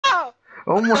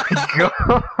Oh my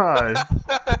god.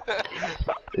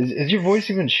 Is your voice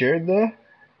even shared there?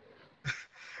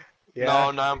 Yeah.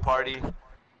 No, not in party.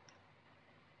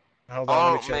 Hold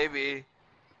on, let me Oh, check. maybe.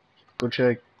 Go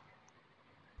check.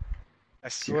 I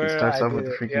See if it swear starts I off did with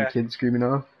the it. freaking Yeah. kid screaming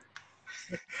off.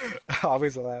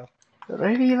 Always allow.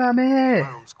 Revívame! My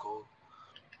room's cold.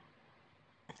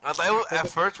 I thought it was, at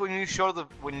first when you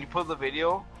put the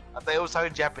video, I thought it was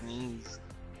talking Japanese.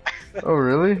 Oh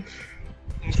really?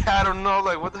 Yeah, I don't know,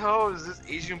 like what the hell is this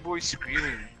Asian boy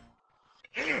screaming?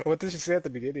 What did she say at the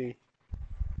beginning?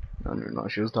 I don't know.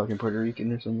 She was talking Puerto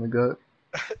Rican or something like that.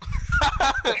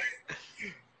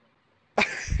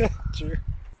 True.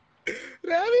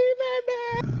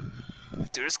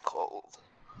 Dude, it's cold.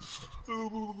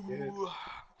 Dude,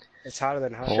 it's hotter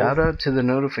than hot. Shout out to the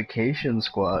notification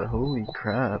squad. Holy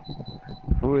crap.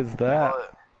 Who is that?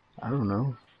 What? I don't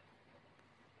know.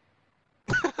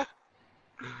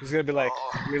 He's gonna be like,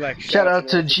 Shout out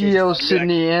to notifications, Geo I'll be like,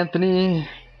 Sydney Anthony.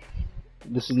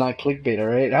 This is not clickbait,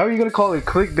 alright? How are you gonna call it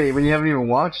clickbait when you haven't even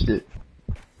watched it?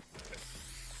 I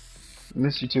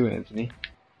miss you too, Anthony.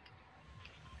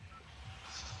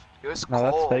 It was No,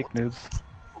 cold. that's fake news.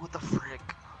 What the frick?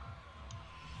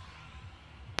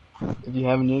 If you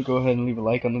haven't yet, go ahead and leave a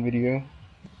like on the video.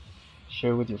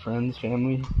 Share with your friends,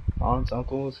 family, aunts,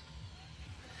 uncles,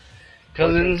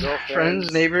 cousins, girlfriends.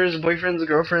 friends, neighbors, boyfriends,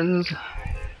 girlfriends.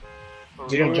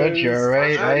 We don't judge you, Jews,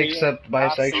 alright? I Nazis, accept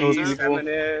bisexual Nazis, people,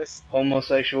 feminists.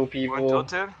 homosexual What people,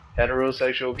 tilted?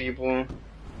 heterosexual people,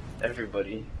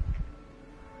 everybody.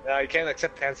 No, you can't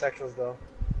accept pansexuals though.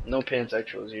 No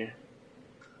pansexuals here.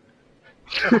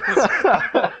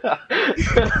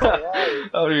 I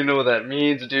don't even know what that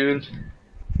means, dude.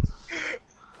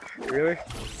 Really?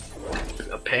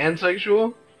 A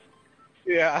pansexual?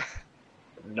 Yeah.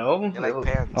 No. You like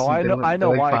pants. Oh, I know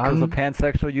They like why. Because the pan?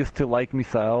 pansexual used to like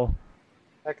Misael.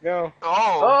 Heck no.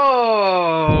 Oh!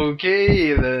 Oh,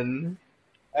 okay then.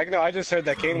 Heck no, I just heard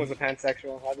that Kane was a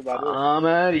pansexual. That's about it. I'm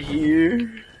out of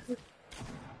here.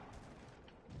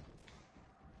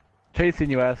 Chasing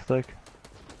you, Aztec.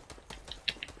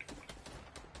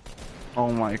 Oh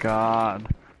my god.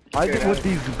 Why Okay, would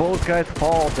these both guys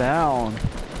fall down?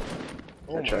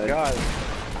 Oh my tried. god.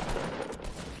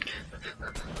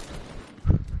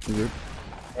 Is it?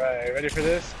 Alright, ready for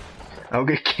this? I'll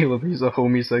get Caleb, he's a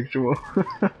homosexual.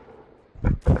 Are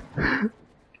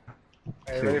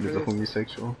you ready Caleb for is a this?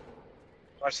 homosexual.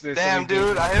 Watch this. Damn,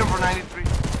 dude, I hit him for 93.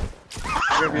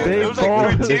 They It was like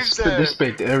both- three teams there.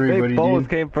 Disrespect They everybody, both dude.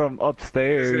 came from It's gonna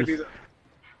upstairs. be the...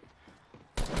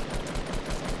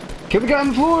 Caleb got on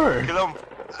the floor! Kill him.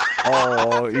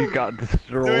 Oh, you got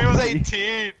destroyed. Dude, he was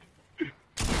 18.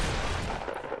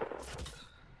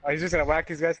 Oh, he's just gonna whack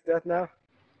these guys to death now?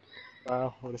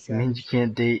 Wow, what a It means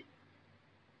savage.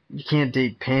 you can't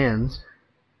date pans.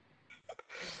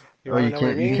 You Oh, wanna you know what it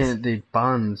can't, you means? can't date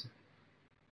bonds.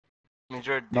 Means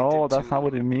you're addicted No, that's to not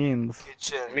what it means.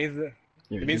 kitchen. It means,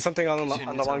 You're it means something along Shouldn't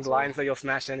along the sound lines that you'll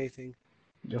smash anything.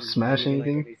 You'll smash You like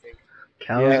anything? anything.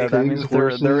 Cows, Yeah, that pigs, means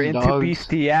horses, they're into dogs.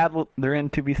 They're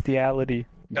into bestiality.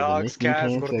 Dogs, They're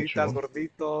cats, making me gorditas, pansexual.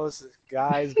 gorditos,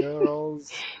 guys,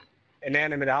 girls,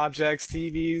 inanimate objects,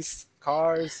 TVs,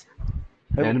 cars,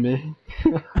 Anime.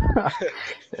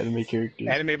 Anime characters.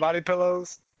 anime body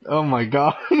pillows. Oh my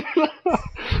god.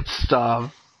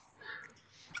 Stop.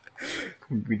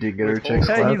 We did get our With checks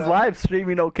holes. Hey, clapped. he's live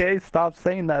streaming, okay? Stop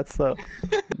saying that stuff.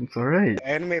 It's alright.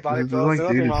 Anime body This is pillows. like,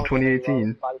 There's dude, nothing it's wrong with anime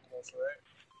 2018. body pillows,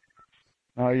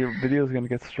 right? Oh, your video's gonna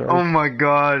get striked. Oh my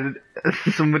god.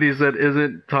 Somebody said,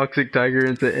 isn't Toxic Tiger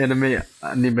into anime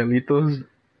animalitos?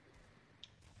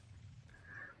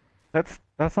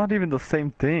 That's not even the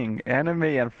same thing. Anime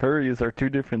and furries are two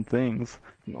different things.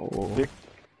 No. What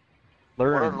are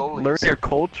Learn lolies? your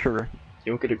culture.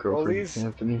 You'll get a girlfriend, Lolies?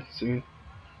 Anthony, soon.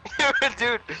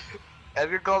 Dude,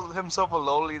 Edgar called himself a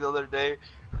loli the other day.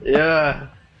 Yeah.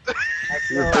 Heck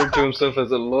He no. referred to himself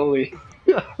as a lolly.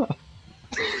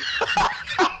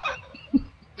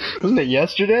 Wasn't it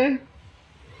yesterday?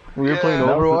 We were Yeah. playing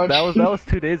That Overwatch? That was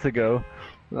 2 days ago.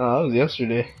 No, that was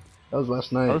yesterday. That was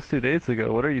last night. That was 2 days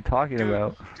ago. What are you talking Dude,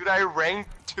 about? dude, I ranked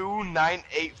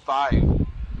 2985.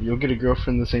 You'll get a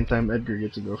girlfriend the same time Edgar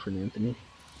gets a girlfriend, Anthony.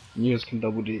 You guys can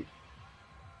double date.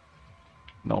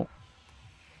 No.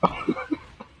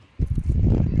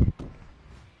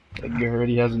 Edgar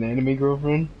already has an anime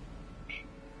girlfriend?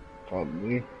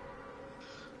 Probably.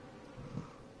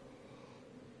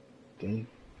 Dang.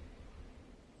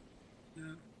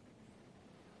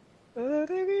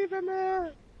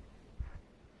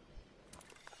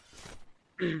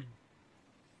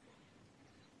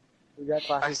 We got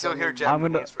classes I still hear coming. I'm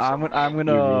gonna Japanese for some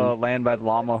reason. land by the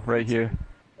llama right here.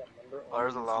 Oh,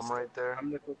 there's a llama right there.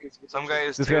 I'm the quickest. Some guy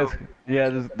is This too. guy's, yeah,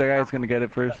 the guy's gonna get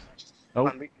it first.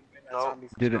 Oh, No,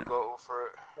 didn't. go for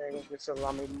it.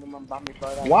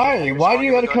 Why? Why do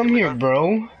you gotta come here,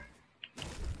 bro?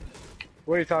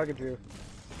 What are you talking to?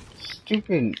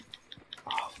 Stupid.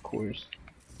 Oh, of course.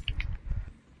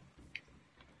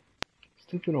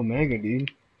 Stupid Omega, dude.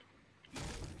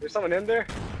 There's someone in there?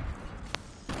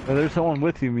 Oh, there's someone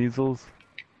with you, Measles.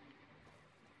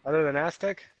 Other than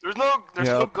Aztec? There's no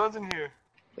Yep. guns in here.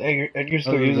 Edgar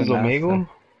still Other uses than Omega? Aztec.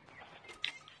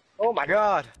 Oh my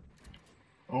god!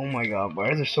 Oh my god, why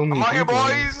are there so I'm many out here, people?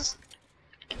 boys.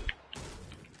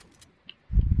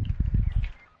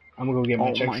 I'm gonna go get my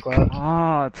Oh checks my clapped.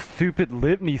 god, stupid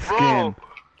Libney Bro. skin.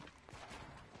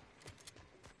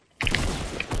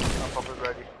 I'm fucking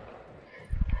ready.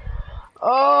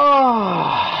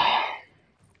 Oh!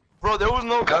 Bro, there was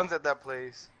no guns at that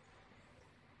place.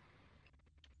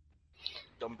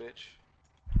 Dumb bitch.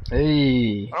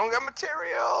 Hey. I don't got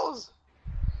materials.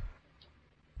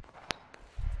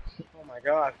 Oh my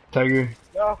god. Tiger.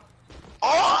 No.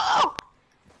 Oh!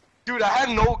 Dude, I had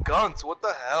no guns. What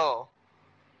the hell?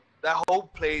 That whole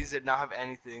place did not have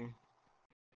anything.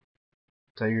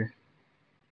 Tiger.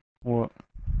 What?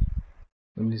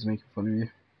 Libney's making fun of you.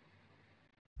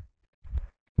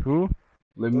 Who?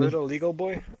 Libney? Little legal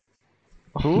boy?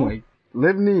 Oh Who? my...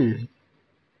 Libney!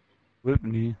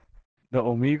 Libney. The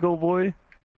Omegle boy?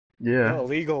 Yeah. No,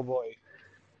 legal boy.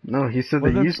 No, he said they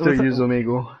Wasn't- used to wasn't- use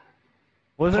Omegle.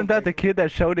 Wasn't that the kid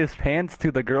that showed his pants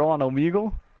to the girl on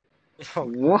Omegle? Oh,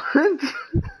 What?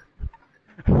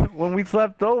 When we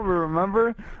slept over,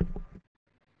 remember?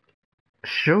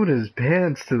 Showed his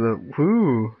pants to the...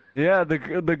 Who? Yeah, the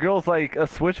girl's like, a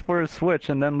switch for a switch,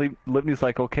 and then Libney's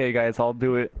like, okay guys, I'll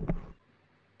do it.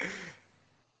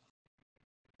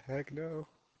 heck no.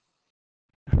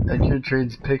 Edgar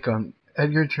trades picks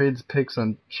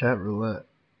on chat roulette.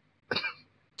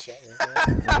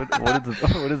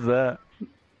 What is that?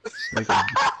 Like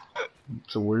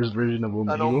it's the worst version of An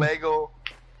Omegle. Omega.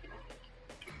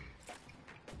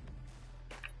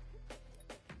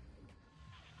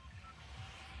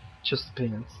 Just the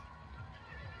pants.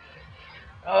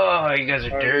 Oh, you guys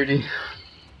are dirty.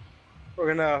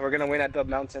 We're gonna win at Dub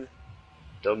Mountain.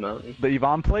 Dub Mountain. The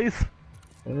Yvonne place?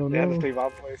 I don't Yeah, know. the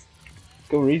Yvonne place.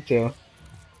 Go retail.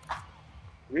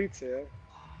 Retail.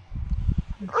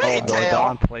 Oh, the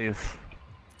Yvonne place.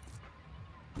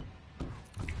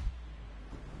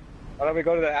 Why don't we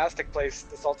go to the Aztec place,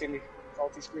 the Salty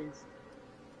Springs?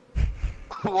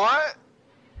 What?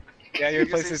 Yeah, your You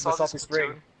place say is the Salty Spring.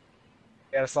 Spittoon?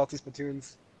 Yeah, the Salty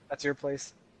Spittoons. That's your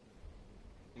place.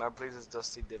 My place is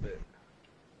Dusty Divot.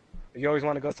 You always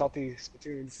want to go Salty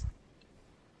Spittoons.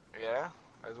 Yeah?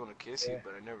 I just want to kiss you, Yeah.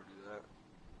 but I never do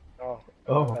that. Oh,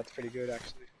 Oh. that's pretty good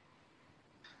actually.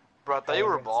 Bro, I thought you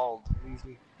were bald.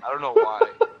 Easy. I don't know why.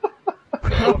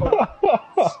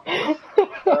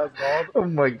 Oh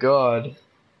my god.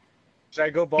 Should I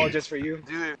go bald just for you?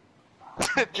 Dude,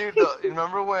 dude,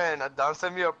 remember when Adam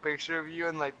sent me a picture of you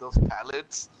in like those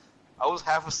pallets? I was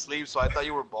half asleep, so I thought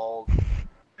you were bald.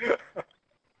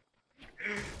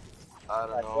 I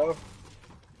don't know.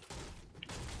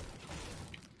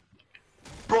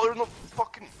 Bro, there's no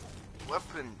fucking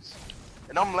weapons.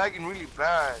 And I'm lagging really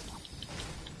bad.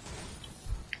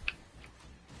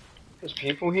 There's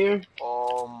people here?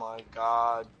 Oh my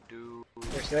god, dude.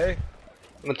 Per se?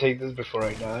 I'm gonna take this before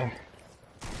I die.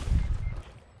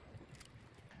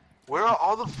 Where are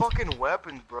all the fucking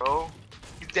weapons, bro?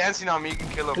 He's dancing on me, you can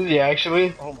kill Is him. he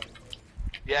actually? Oh my.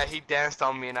 Yeah, he danced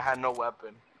on me and I had no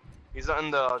weapon. He's in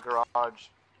the garage.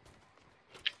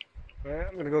 Alright,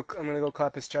 I'm gonna go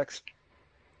clap his checks.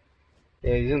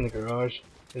 Yeah, he's in the garage.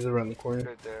 He's around the corner.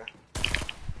 Right there.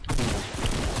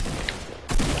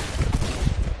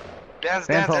 Dance, Dance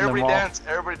dance, on them everybody all. dance,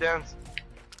 everybody dance.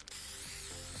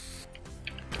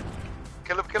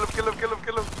 Kill him, kill him, kill him, kill him,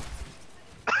 kill him.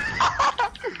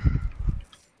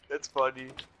 That's funny.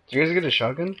 Did you guys get a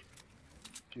shotgun?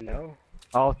 No.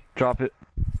 I'll drop it.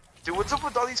 Dude, what's up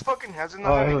with all these fucking heads and Oh,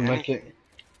 not I have a having medkit. anything?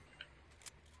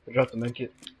 I dropped the medkit.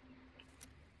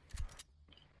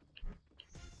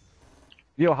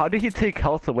 Yo, how did he take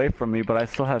health away from me, but I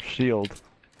still have shield?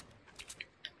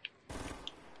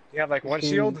 You have like one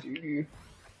shield?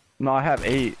 No, I have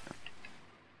 8.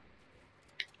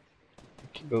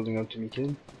 Keep building up to me,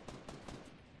 kid.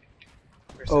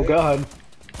 Per Oh se? god.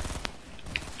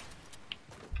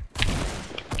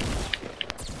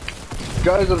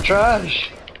 Guys, I'm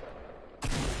trash.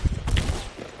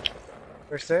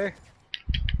 Per se?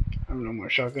 I have no more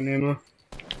shotgun ammo.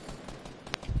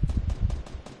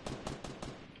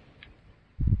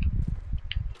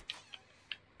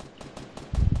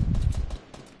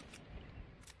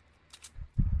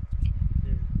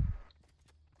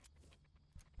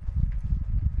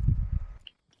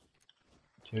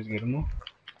 Should we get them all?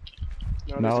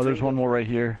 No, a there's green one go. more right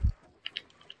here.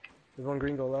 There's one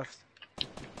green go left.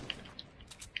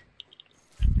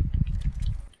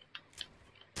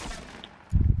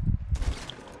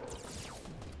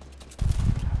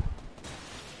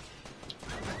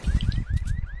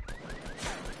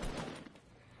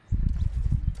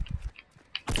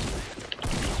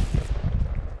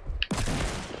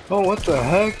 Oh, what the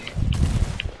heck?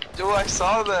 Dude, I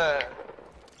saw that.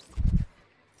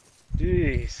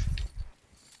 Jeez.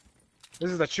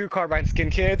 This is the true carbine skin,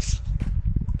 kids.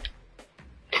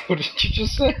 What did you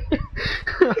just say? I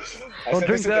Don't said drink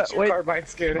this is the that, true wait. carbine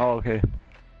skin. Oh, okay.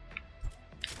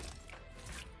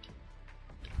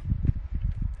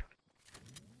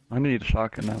 I need a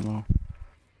shotgun ammo.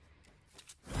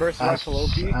 Burst rifle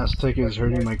OP. Aztec is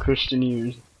hurting my Christian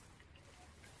ears.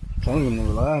 Telling him to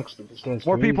relax, but this guy's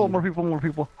More crazy. people, more people, more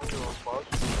people. I don't give a fuck.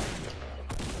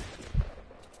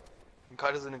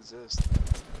 God doesn't exist.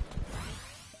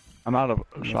 I'm out of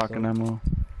Yes, shotgun sir. ammo.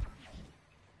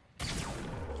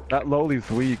 That Loli's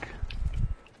weak.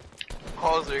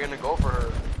 Oh, they're gonna go for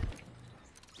her.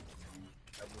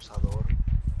 Abusador.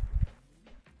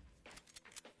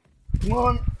 Come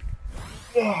on.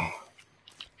 Yeah.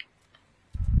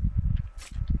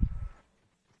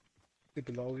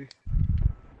 Stupid lolly.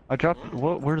 I dropped.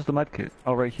 What? Where's the medkit?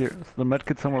 Oh, right here. So the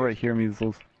medkit somewhere right here,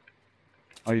 measles.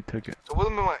 Oh, you took it. So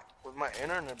with my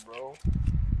internet, bro.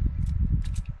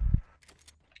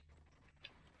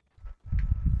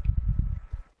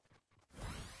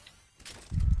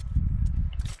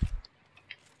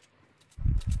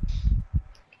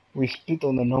 We spit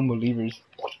on the non-believers.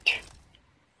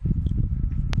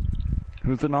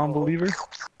 Who's a non-believer?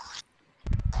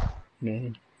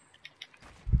 Man.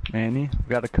 Manny. We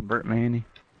gotta convert Manny.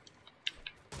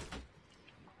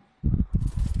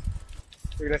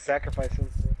 We're gonna sacrifice him.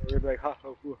 We're gonna be like, ha ha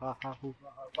hoo ha ha hoo ha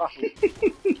ha.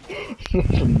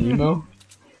 From Nemo?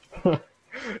 Yeah.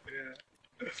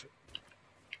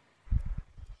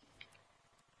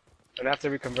 And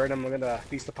after we convert him, we're gonna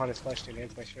feast upon his flesh to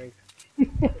enhance my strength.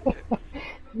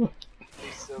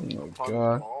 Still Oh my upon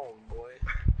God. the ball, boy.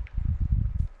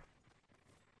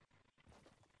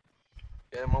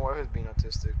 Yeah, my wife is being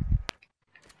autistic.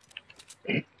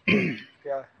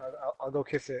 Yeah, I'll go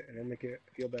kiss it and then make it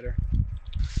feel better.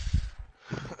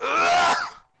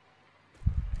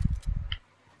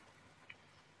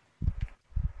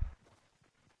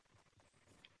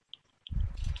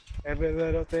 Every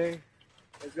little thing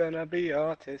is gonna be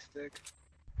autistic.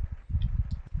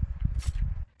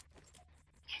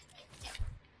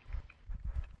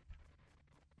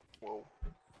 Whoa.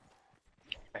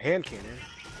 A hand cannon.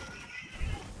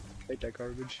 Take that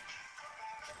garbage.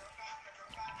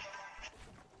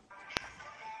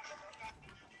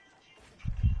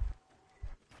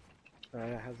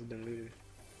 That hasn't been looted.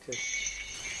 Tick.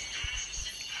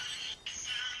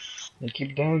 Hey, keep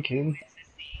it down, kid.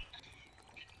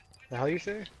 The hell you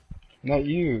say? Not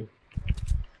you.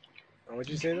 What'd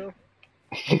you say though?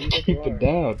 Keep it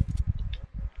down.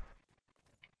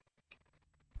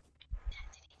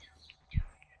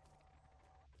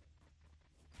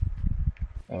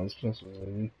 Oh, it's just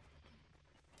already.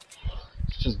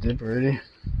 It's just dip already.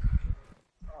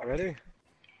 Already?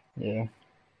 Yeah.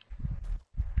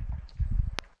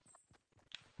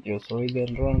 Yo soy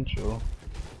del rancho.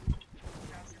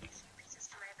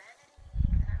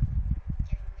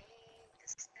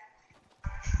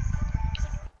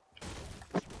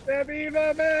 Baby,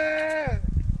 baby!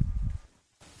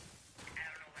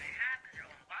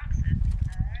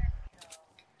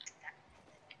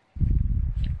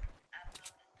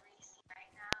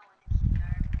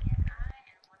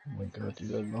 Oh my God,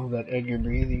 dude, I love that egg you're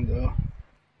breathing though.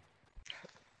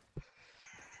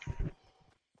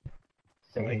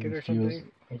 You like it or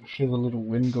something? I can feel the little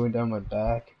wind going down my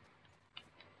back.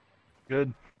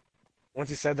 Good. Once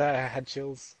you said that, I had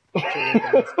chills. You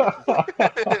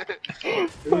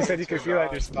said you could feel that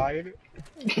in your spine.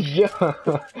 Yeah.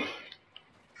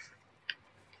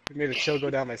 It made a chill go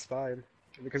down my spine.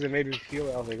 Because it made me feel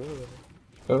it, I was like,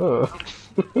 oh.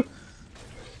 Oh.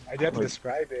 I'd have to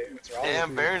describe it. What's wrong Damn,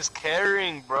 with you? Baron's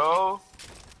carrying, bro.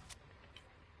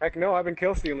 Heck no, I've been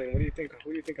kill stealing. What do you think?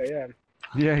 Who do you think I am?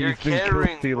 Yeah, You're he's been kill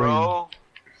carrying, stealing. bro.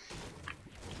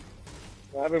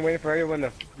 Well, I've been waiting for everyone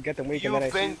to get them weak and then I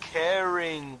You've been shoot.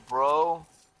 carrying, bro.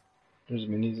 There's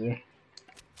minis there.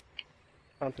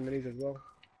 Found some minis as well.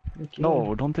 Okay.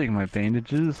 No, don't take my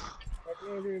bandages. Heck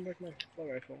no, give me back my assault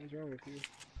rifle. What's wrong with you?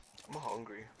 I'm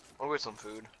hungry. I'm gonna get some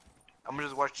food. I'm gonna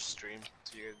just watch the stream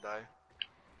till you guys die.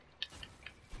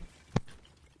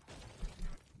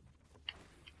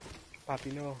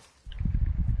 Papi, no.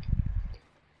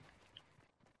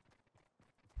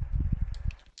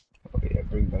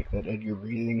 That Edgar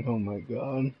breathing, oh my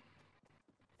god.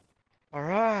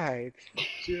 Alright,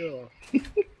 chill.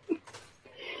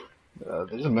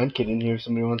 There's a med kit in here if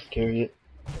somebody wants to carry it.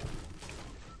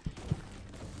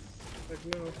 Heck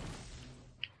no.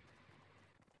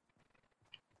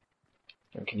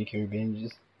 Or can you carry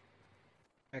bandages?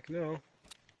 Heck no.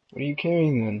 What are you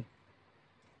carrying then?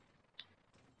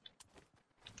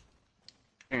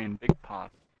 And big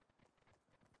pot.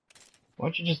 Why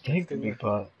don't you just take the big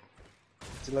pot?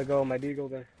 To let go of my deagle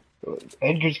then.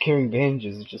 Edgar's carrying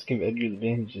bandages, just give Edgar the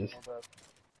bandages.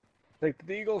 Take the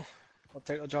deagle.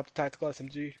 I'll drop the tactical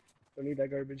SMG. Don't need that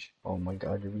garbage. Oh my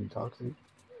god, you're being toxic.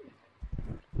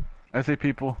 I see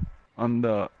people on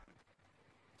the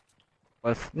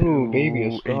west Ooh, baby,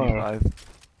 a scar. 285.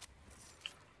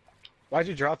 Why'd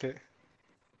you drop it?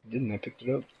 Didn't I picked it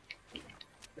up?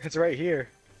 It's right here.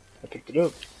 I picked it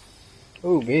up.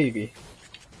 Oh, baby.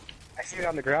 I see it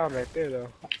on the ground right there though.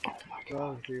 Oh my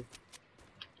god. You're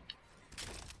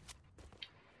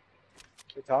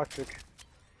toxic.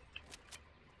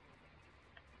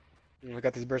 I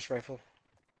got this burst rifle.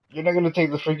 You're not gonna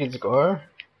take the freaking scar?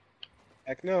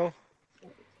 Heck no.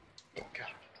 God.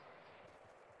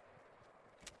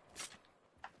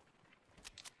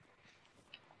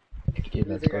 Give You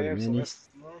that think scar I to am, Minnie. Celeste?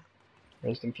 No.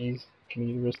 Rest in peace. Can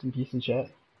you rest in peace in chat?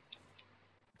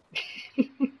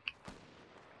 Can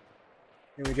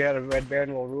we get a red bear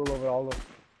and we'll rule over all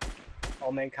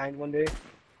mankind one day?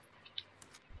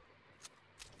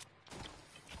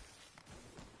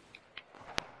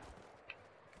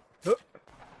 Huh.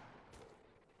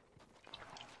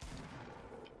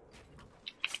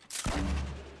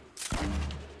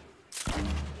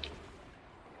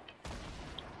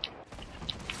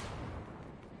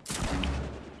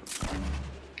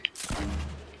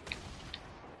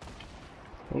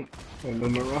 Oh, I know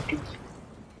my rockets.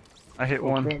 I hit Oh,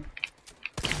 one. crap.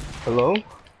 Hello?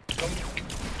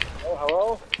 Oh,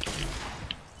 hello?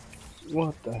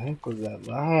 What the heck was that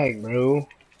lag, bro?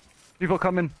 People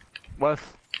coming. West.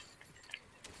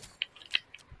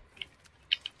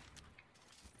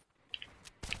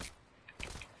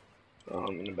 Oh,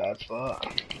 I'm in a bad spot.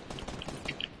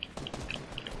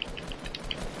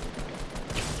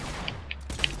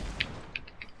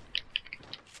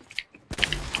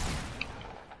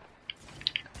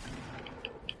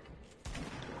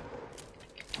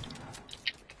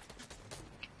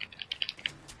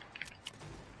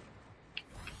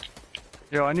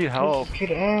 Yo, I need help. Where's this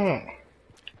kid at?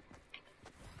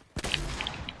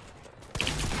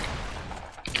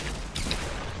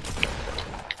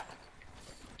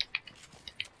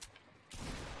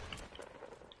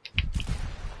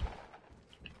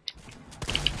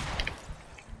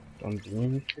 I'm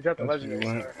green. You got the That's where legendary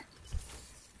you star.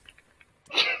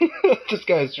 went. This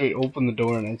guy straight opened the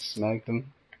door and I smacked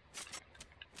him.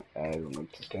 I don't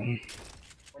like this gun.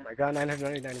 Oh my god,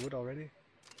 999 wood already?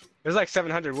 There's like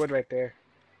 700 wood right there.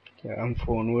 Yeah, I'm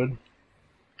full on wood.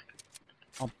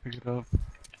 I'll pick it up.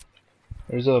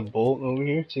 There's a bolt over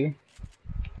here too.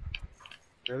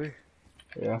 Really?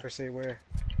 Yeah. Per se where?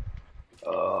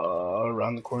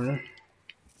 Around the corner.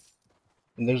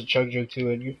 And there's a chug jug too,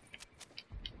 Edgar.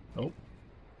 Oh.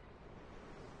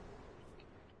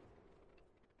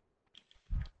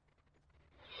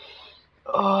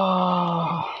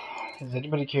 Is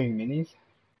anybody carrying minis?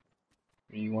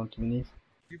 Or do you want the minis?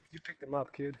 You picked them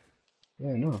up, kid.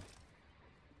 Yeah, I know.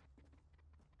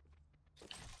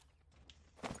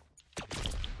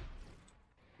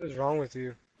 What is wrong with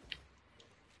you?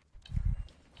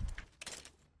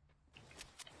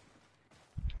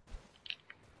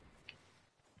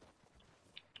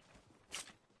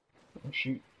 Oh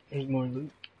shoot, there's more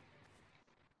loot.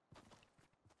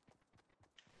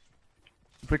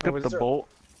 Picked Oh, up is the there- bolt.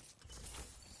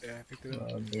 Yeah, I picked it up.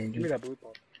 There it Give me is. that blue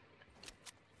ball.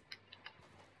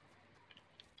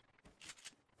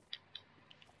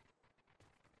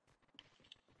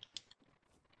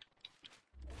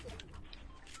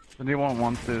 If anyone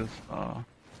wants this,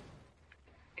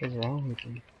 What's wrong with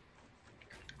you?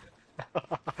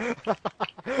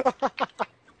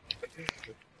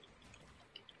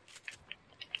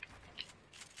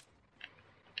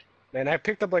 Man, I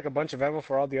picked up like a bunch of ammo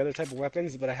for all the other type of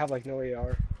weapons, but I have like no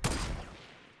AR.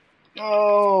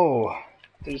 Oh!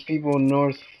 There's people in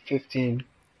North 15.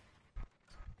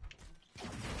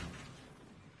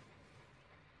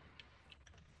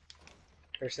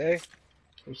 Per se?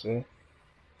 Per se.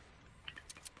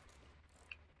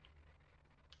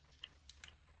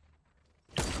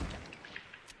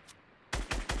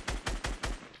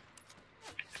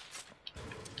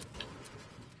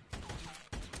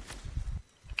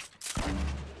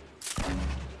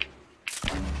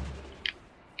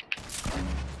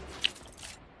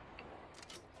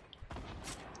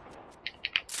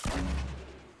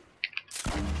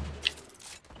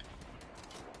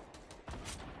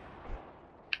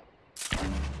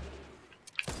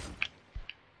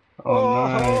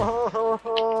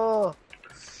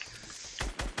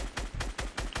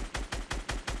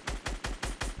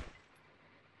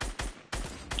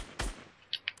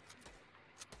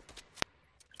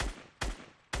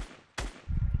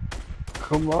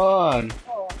 Come on.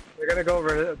 They're gonna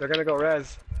go. They're gonna go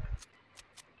res.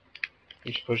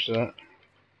 You should push that.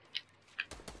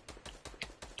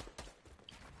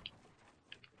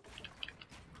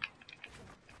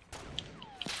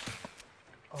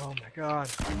 Oh my god.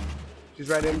 She's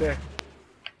right in there.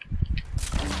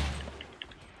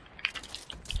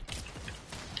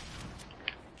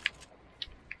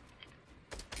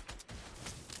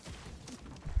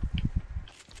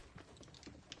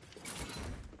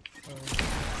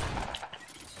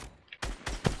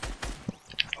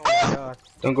 Oh my god.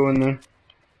 Don't go in there.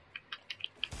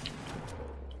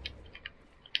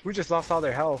 We just lost all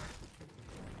their health.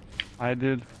 I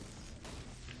did.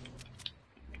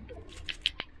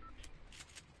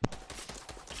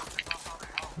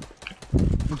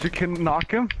 Did you can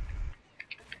knock him?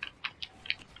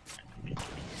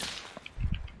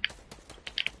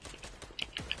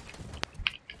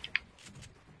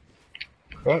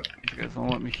 Crap. You guys don't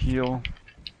let me heal.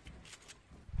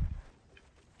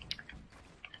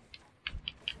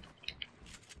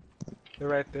 They're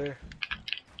right there.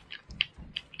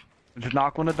 Did you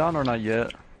knock one down or not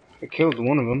yet? I killed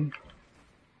one of them.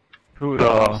 Who?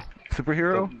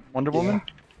 Superhero? Wonder Woman?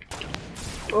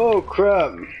 Oh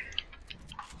crap.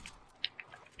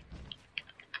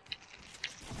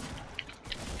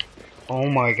 Oh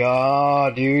my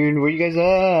god, dude. Where you guys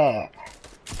at?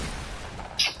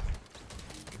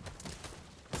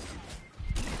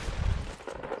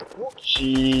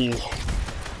 Jeez.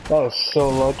 That was so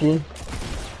lucky.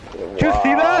 Did you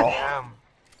see that? Damn.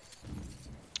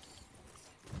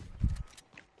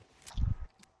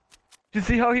 Did you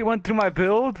see how he went through my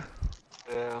build?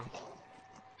 Yeah.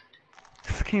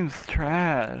 This game's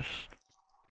trash.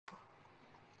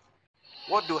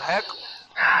 What the heck?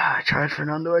 I tried,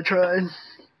 Fernando, I tried.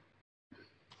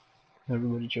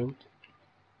 Everybody choked.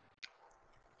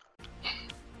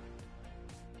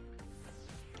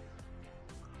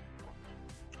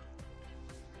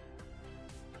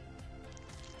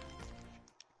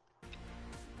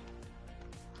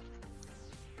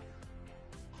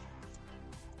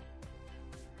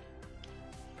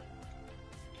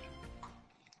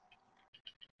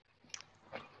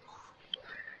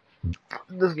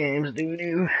 This game's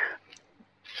doo-doo.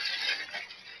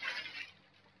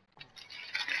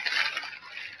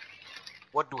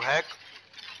 What the heck?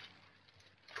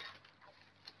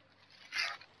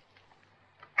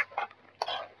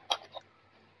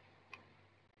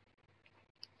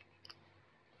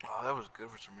 Oh, that was good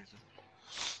for some reason.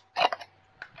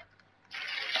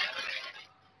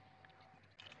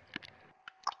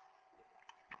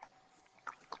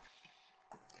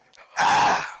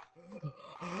 Ah!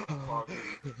 Fuck.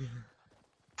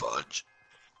 Fudge.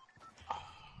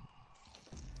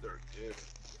 They're good.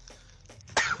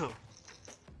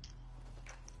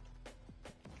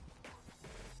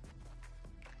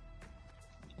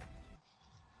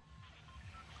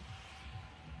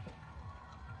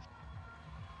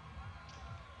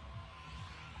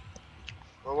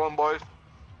 Go on, boys.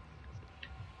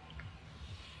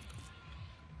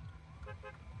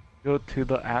 Go to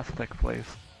the Aztec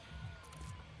place.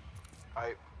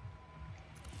 I.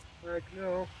 Like,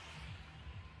 no.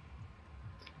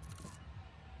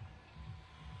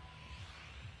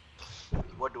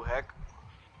 What the heck?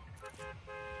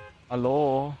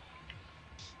 Hello?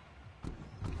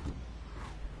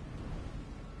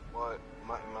 What?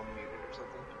 Am I muted or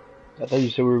something? I thought you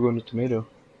said we were going to Tomato.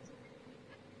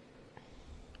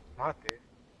 Mate.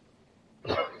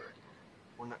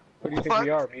 We're not. What do you think we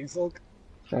are, Measles?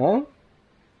 Huh? What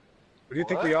do you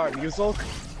think we are, Measles?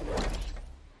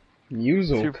 What's your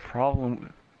Muzel.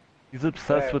 problem? He's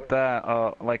obsessed Yeah, with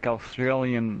that, like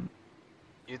Australian,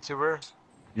 YouTuber?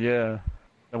 yeah.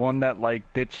 The one that, like,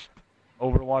 ditched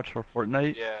Overwatch for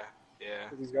Fortnite. Yeah, yeah.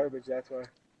 He's garbage, that's why.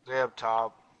 They up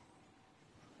top.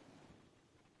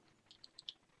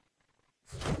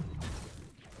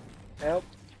 Help.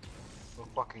 No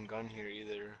fucking gun here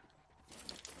either.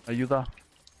 Ayuda.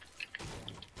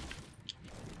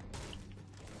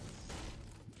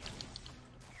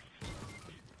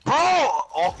 Bro!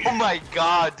 Oh my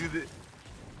god, dude.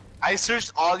 I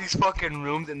searched all these fucking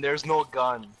rooms and there's no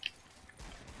gun.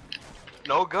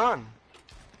 No gun.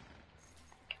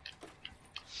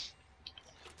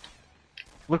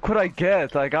 Look what I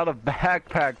get. I got a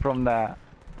backpack from that.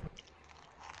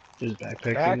 There's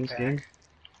backpacks in this game.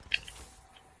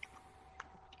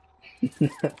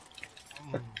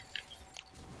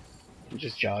 I'm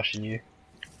just joshing you.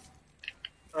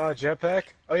 Oh, jetpack?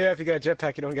 Oh yeah, if you got a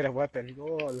jetpack, you don't get a weapon.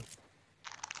 Oh.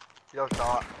 Yo,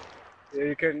 thought. Yeah,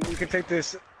 you can take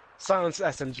this silenced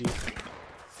SMG.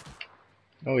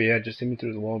 Oh yeah, just hit me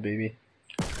through the wall, baby.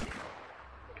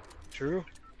 True.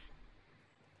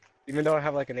 Even though I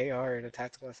have like an AR and a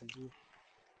tactical SMG.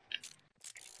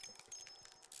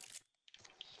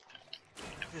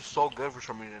 It's so good for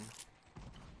some reason.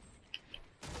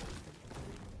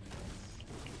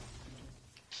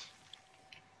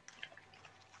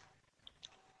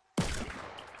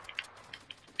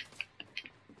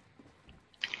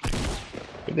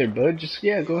 Hey there, bud. Just,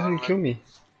 yeah, go I ahead don't and like. kill me.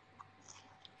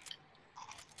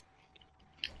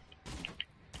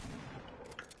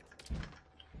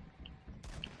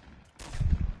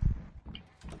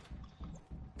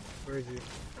 Where is he?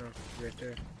 Oh, he's right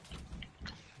there.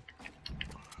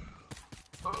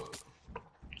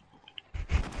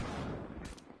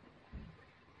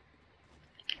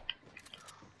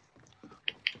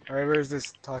 Alright, where's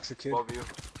this toxic kid? Love you.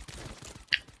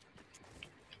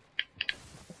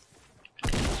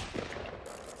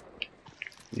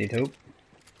 Need help?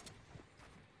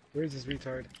 Where's this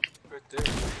retard? Right there.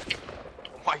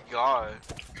 Oh my god.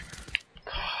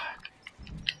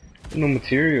 No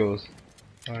materials.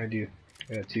 Oh, I do.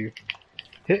 I got 2.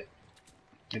 Hit.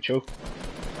 I choke.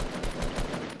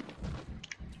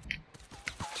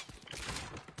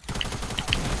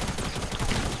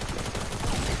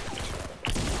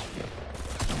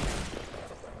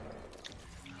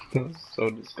 That was so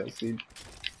disgusting.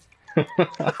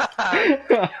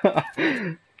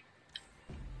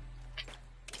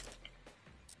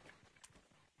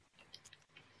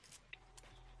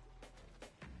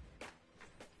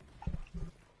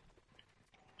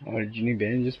 Oh, did you need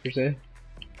bandages per se?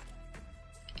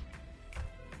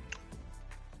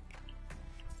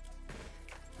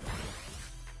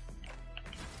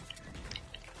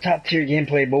 Top tier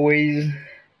gameplay, boys.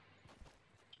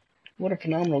 What a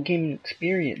phenomenal gaming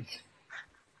experience.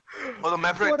 Oh, the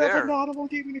map's right What a there. phenomenal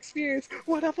gaming experience!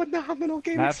 What a phenomenal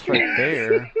gaming Map's right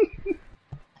experience! there.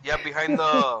 Yeah, behind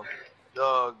the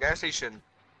gas station.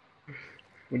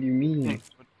 What do you mean?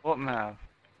 What map?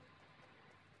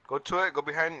 Go to it. Go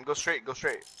behind. Go straight. Go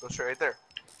straight. Go straight. Right there.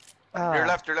 Your Ah,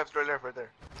 left. Your left. Your left. Right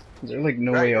there. Is there like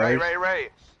no Right. Right. ARs? Right.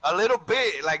 Right. A little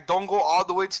bit. Like don't go all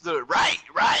the way to the right.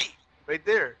 Right. Right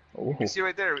there. Oh, You see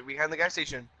right there behind the gas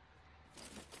station.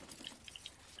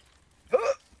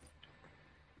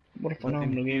 what a Nothing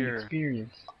phenomenal gaming here.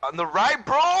 experience. On the right,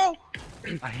 bro.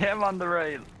 I am on the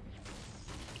right.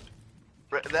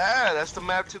 Right there. That's the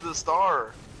map to the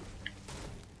star.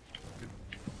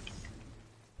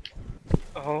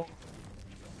 oh.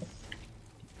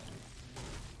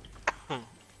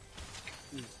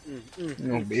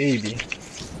 Oh, baby.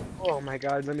 Oh my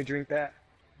god, let me drink that.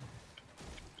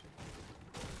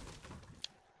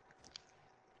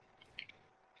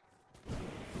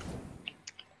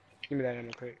 Give me that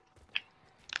ammo crate.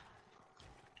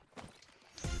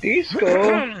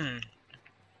 Disco.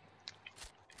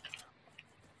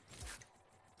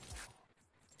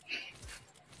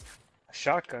 A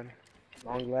shotgun.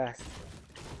 Long last.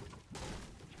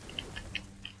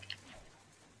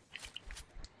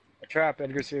 A trap,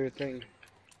 Edgar's favorite thing.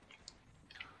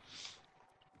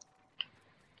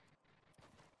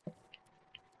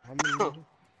 I'm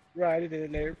riding in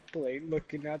an airplane,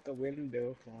 looking out the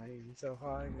window, flying so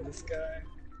high in the sky.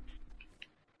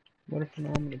 What a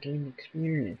phenomenal gaming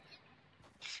experience.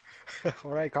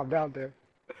 Alright, calm down there.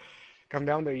 Calm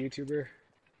down there, YouTuber.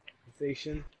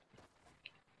 Sensation.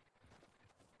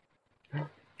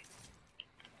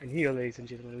 And here, ladies and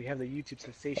gentlemen, we have the YouTube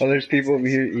sensation. Oh, there's people over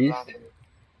here east.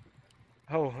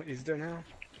 Oh, is there now?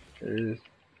 There is.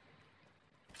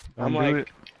 Don't I'm do like it.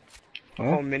 a Huh?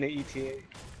 whole minute ETA.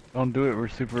 Don't do it. We're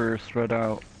super spread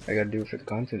out. I gotta do it for the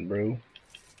content, bro.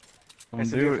 Don't Has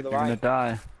to do do it it. for the You're gonna live.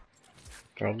 die.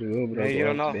 Probably will, but Yeah, I'll you go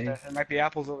don't out know. today. There might be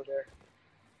apples over there.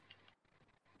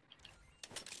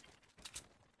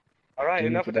 Alright,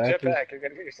 Doing it enough for with the the apples. jetpack. You're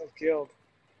gonna get yourself killed.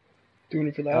 Doing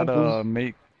it for the Gotta apples.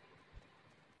 make.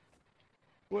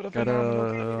 What a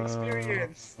phenomenal gaming Gotta.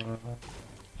 experience.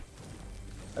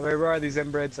 Alright, where are these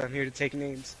inbreds? I'm here to take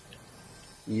names.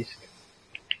 East.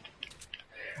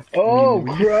 Oh,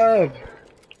 West? crap!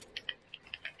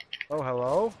 Oh,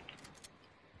 hello?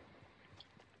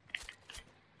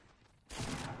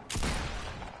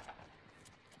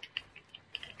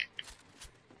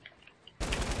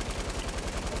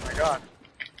 Oh my god.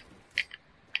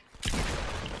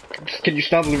 Can you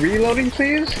stop the reloading,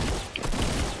 please?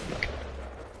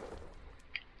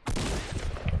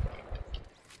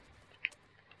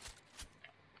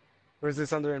 Where's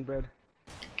this under inbred?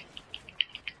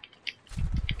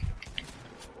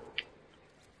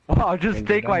 Wow, just Ranger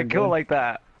take my down, kill bud. like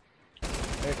that.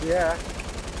 Heck yeah.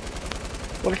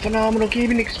 What a phenomenal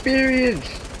gaming experience!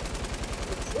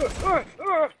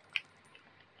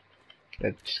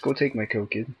 Yeah, just go take my kill,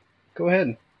 kid. Go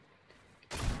ahead.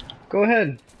 Go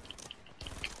ahead.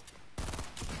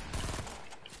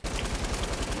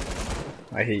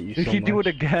 I hate you Did so he much. do it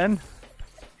again?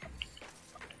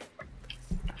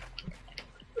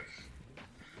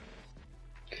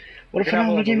 What a Get out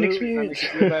phenomenal of the gaming loot, that experience! makes you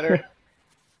feel better.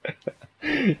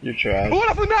 You're trash.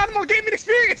 What a phenomenal gaming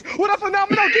experience! What a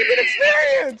phenomenal gaming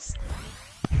experience!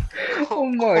 Oh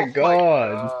my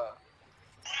god.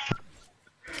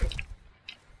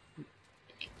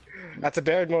 That's a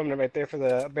Baron moment right there for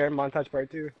the Baron montage part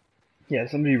 2. Yeah,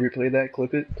 somebody replay that,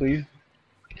 clip it, please.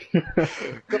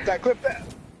 Clip that, clip that!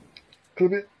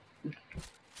 Clip it.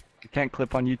 You can't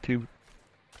clip on YouTube.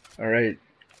 Alright.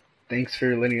 Thanks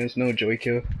for letting us know,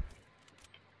 Joyko.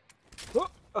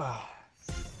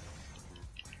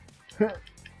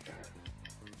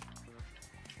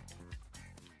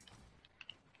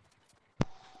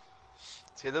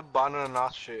 Say the banana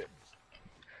shit.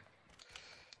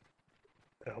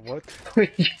 What?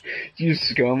 You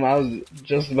scum, I was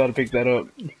just about to pick that up.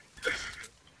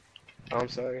 Oh, I'm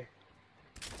sorry.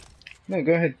 No,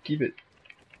 go ahead, keep it.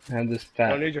 I have this I fat.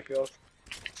 don't need your feels.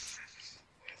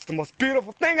 It's the most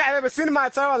beautiful thing I've ever seen in my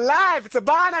entire life! It's a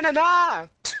banana!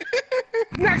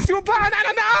 Next to a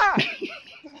banana!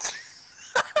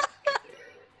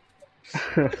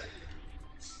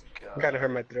 Kinda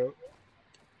hurt my throat.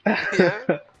 Yeah?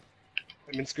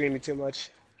 I've been screaming too much.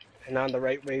 And not in the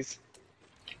right ways.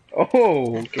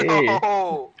 Oh, okay.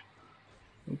 No!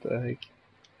 What the heck?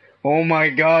 Oh my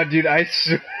god, dude, I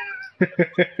swear.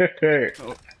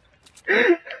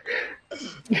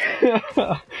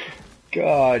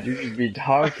 God, you're just being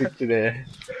toxic today.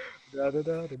 I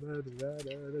don't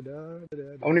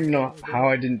even know how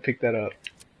I didn't pick that up.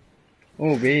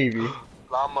 Oh, baby.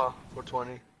 Llama for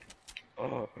 20.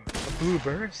 Oh, a blue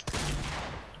burst?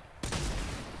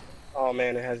 Oh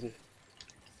man, it hasn't.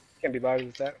 Can't be bothered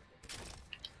with that.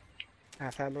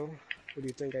 Half ammo? What do you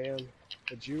think I am?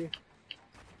 A Jew?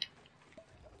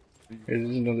 Here's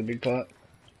another big pot.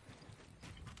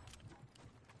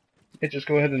 Yeah, just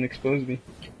go ahead and expose me.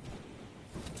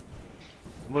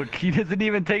 Look, he doesn't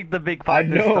even take the big I pot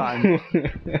this know. time.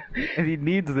 And he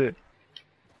needs it.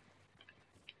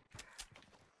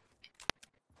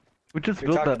 We just We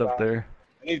built talked that up about- there.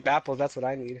 I need bapples, that's what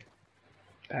I need.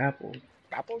 Apple.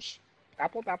 Bapples?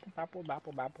 Apple, apple, apple,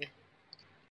 apple, apple.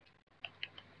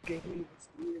 Gaming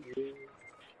experience.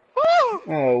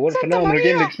 Oh, what a Santa phenomenal Maria!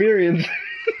 gaming experience!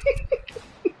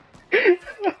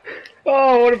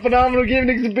 Oh, what a phenomenal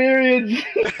gaming experience!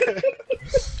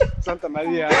 Santa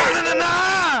Maria.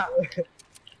 Banana!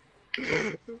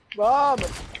 Mom!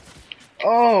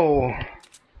 Oh,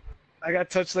 I got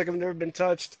touched like I've never been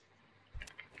touched.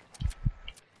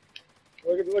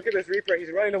 Look at this Reaper,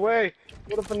 he's running away.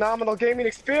 What a phenomenal gaming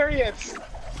experience!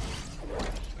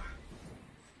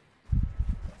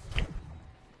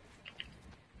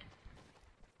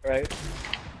 Right.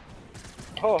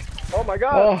 Oh my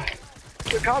god! oh,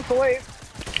 The consulate!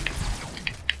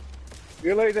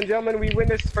 Dear ladies and gentlemen, we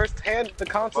witnessed firsthand the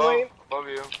consulate. Above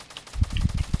you.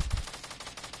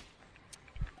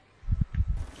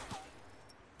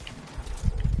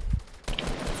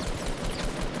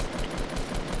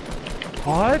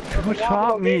 What? Who Phenomenal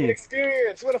shot gaming me?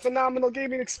 experience! What a phenomenal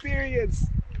gaming experience!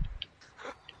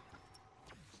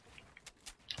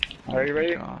 Are you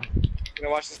ready? God. You're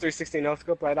gonna watch this 360 no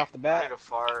scope right off the I bat. need a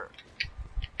fart.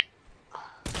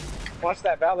 Watch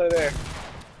that Valor there.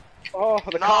 Oh,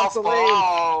 the No, consulate!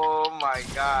 oh my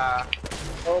god.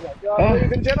 Oh my god, Oh.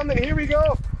 ladies and gentlemen, here we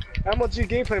go! MLG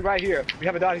gameplay right here. We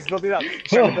have a dot, he's building up. He's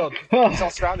trying to build. He's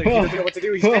all surrounded, he doesn't know what to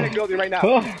do. He's panic building right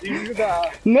now. He's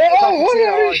the... no! What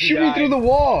are you shooting died. through the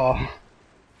wall?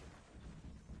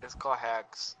 It's called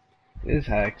hacks. It's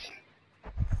hacks.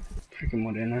 Freaking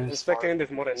Morenas. Inspecting this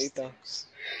Morenita.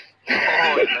 Oh,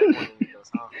 you like one of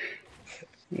those, huh?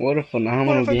 What a What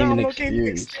phenomenal a phenomenal gaming gaming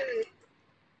experience. experience!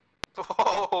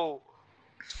 Oh!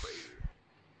 It's crazy.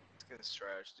 It's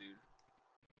trash, dude.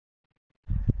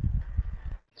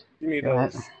 Give me Yeah,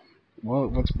 those.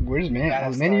 where's Man? Badass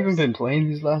Has Man even stars. been playing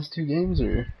these last two games,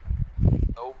 or?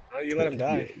 Nope. Oh, you let him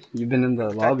die. You've been in the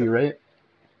Protect lobby, him. right?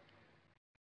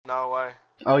 No, why?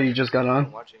 Oh, you just got I've been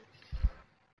on? watching.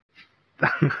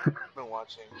 I'm I've been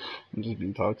watching. just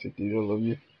being toxic, dude. I love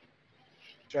you.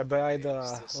 Should I buy Still the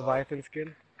suck. Leviathan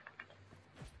skin?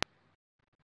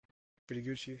 Pretty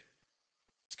Gucci.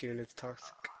 Skin is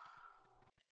toxic.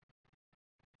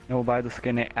 No, buy the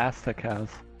skin Aztec has.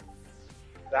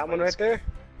 That one right there?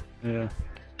 Yeah.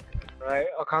 Alright,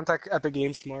 I'll contact Epic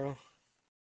Games tomorrow.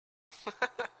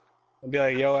 I'll be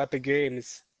like, yo, Epic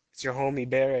Games, it's your homie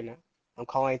Baron. I'm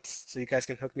calling so you guys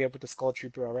can hook me up with the Skull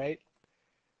Trooper, alright?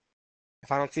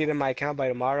 If I don't see it in my account by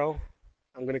tomorrow,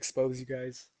 I'm gonna expose you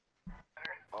guys.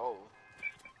 Oh. What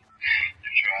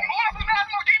a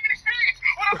phenomenal gaming experience!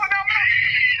 What a phenomenal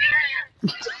gaming experience!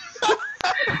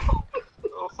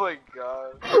 my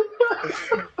god.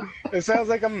 It sounds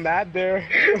like I'm mad there.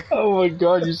 Oh my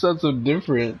god, you sound so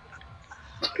different.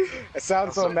 It sounds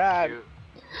That's so so mad. cute.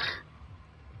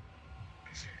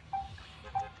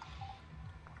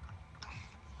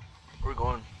 We're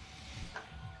going.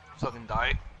 Fucking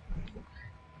die.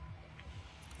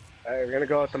 Alright, we're gonna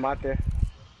go with tomate.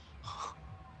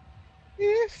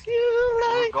 If you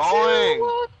We're like to going.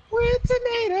 walk with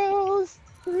tomatoes,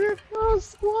 little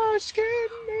squash can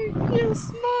make you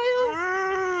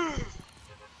smile.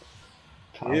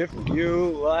 If you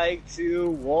like to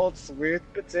waltz with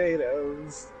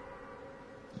potatoes,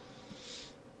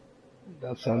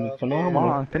 That sounded up Come in phenomenal.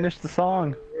 on, finish the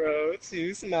song. the road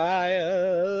to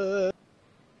smile.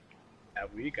 Yeah,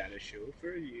 we got a show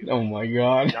for you. Oh my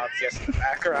god. Now it's just in the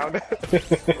background.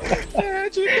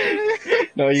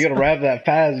 No, you gotta rap that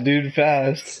fast, dude,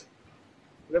 fast.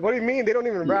 What do you mean? They don't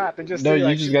even rap. They just No, say you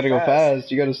like just super gotta go fast.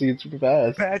 fast. You gotta sing it super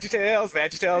fast. VeggieTales,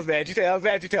 VeggieTales, VeggieTales,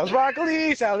 VeggieTales,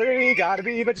 broccoli, celery, gotta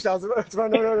be VeggieTales.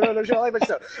 No, show like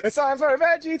VeggieTales. It's time for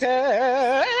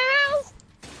VeggieTales.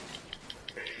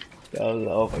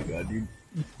 Oh my god, dude.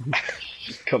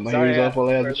 Just cut my Sorry ears off while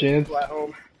I had for the the chance. people at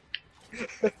home.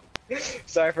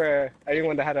 Sorry for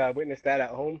anyone that had to witness that at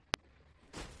home.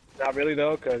 Not really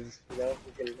though, because you know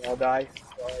we can all die.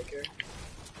 For all I care.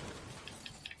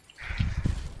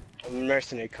 A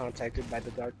mercenary contacted by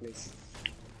the darkness.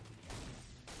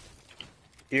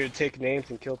 Here to take names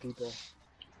and kill people.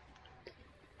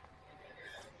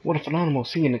 What a phenomenal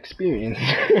singing experience.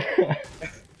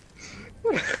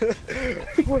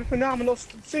 What a phenomenal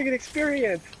singing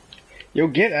experience! Yo,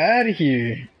 get out of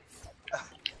here.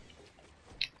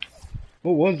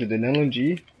 What was it, an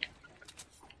LMG?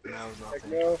 No, it was Like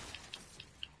nothing. no.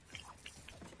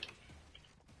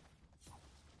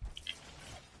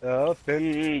 Up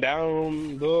and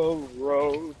down the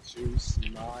road to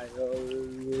smile.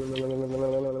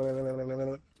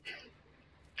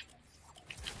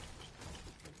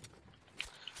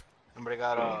 Somebody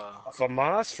got A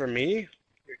FAMAS for me?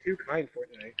 You're too kind,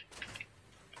 Fortnite.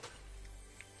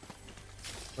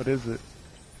 What is it?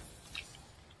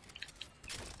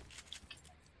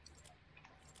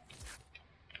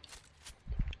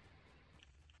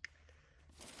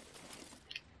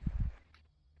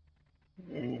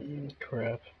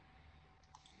 Crap.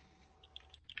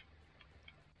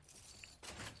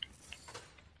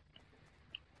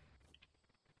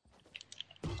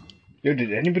 Yo,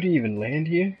 did anybody even land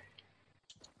here?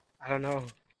 I don't know.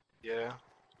 yeah.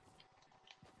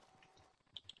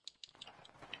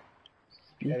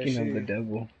 Speaking of the she-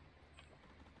 devil.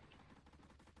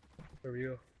 For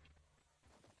real.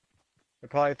 They're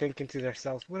probably thinking to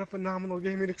themselves, what a phenomenal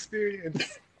gaming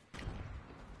experience.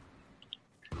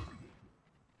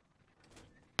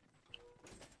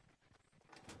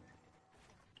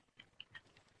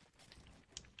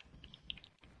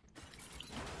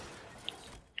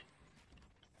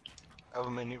 I have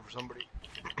a menu for somebody.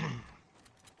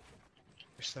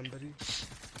 For somebody.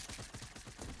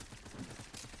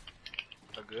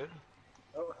 Are good?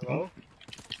 Oh, hello?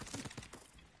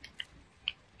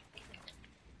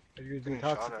 Are you doing Getting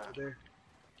toxic shot over at. there?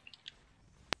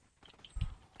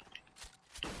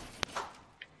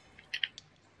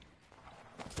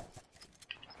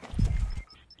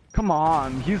 Come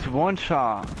on, he's one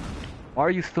shot. Why are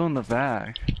you still in the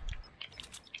back?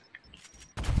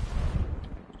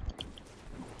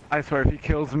 I swear if he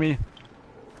kills me,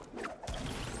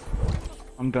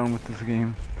 I'm done with this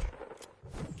game.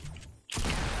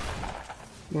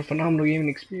 What a phenomenal gaming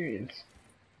experience.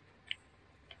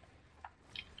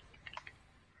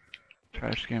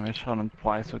 Trash game, I shot him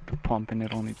twice with the pump and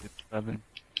it only did 7.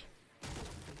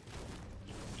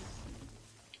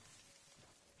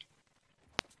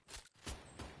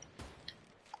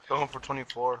 Going for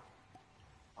 24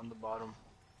 on the bottom.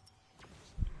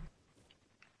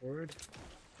 Forward?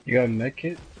 You got a med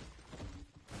kit?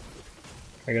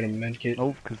 I got a med kit.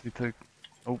 Nope, because he took...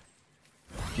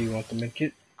 Do you want the med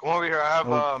kit? Come over here, I have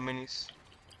Oh. minis.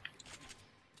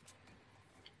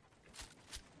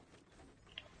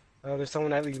 Oh, there's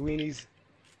someone at Linguini's.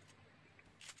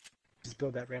 Just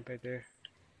build that ramp right there.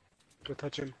 Go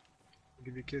touch him. I'll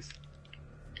give you a kiss.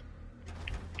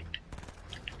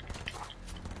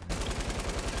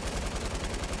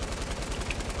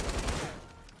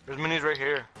 There's minis right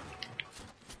here.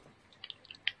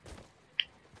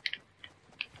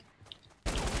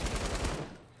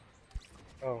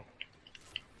 Oh.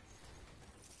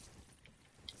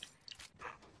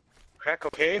 Crack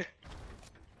cocaine?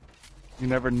 You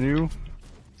never knew?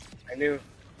 I knew.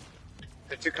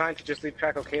 They're too kind to just leave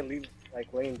crack cocaine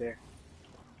like laying there.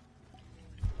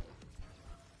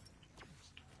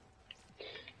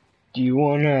 Do you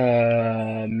want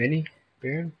a mini,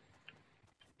 Baron?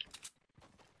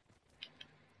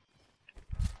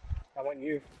 I want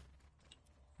you.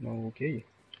 No, okay.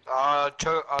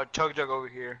 Chug Jug over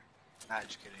here. Nah,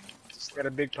 just kidding. It's a Got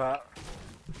a slurp. big pot.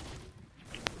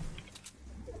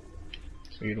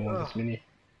 So you don't want Ugh. this mini.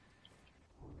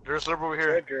 There's a slurp over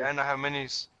here, Trigger. and I have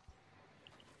minis.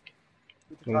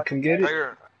 Well, come get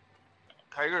it.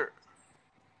 Tiger,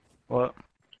 What?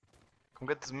 come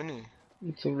get this mini.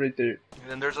 It's over right there. And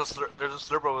then there's a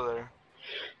slurp over there.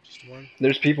 Just one.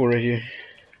 There's people right here.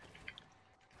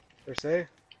 Per se.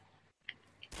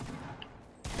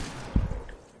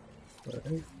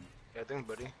 Alright. Yeah, thanks,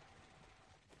 buddy.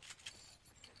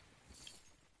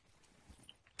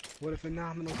 What a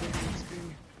phenomenal gaming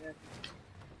experience. Yeah.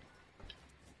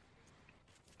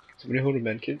 Somebody hold a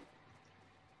med kit.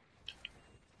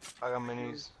 I got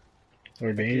minis. Or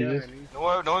Yeah, bandages. I mean, No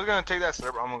one's gonna take that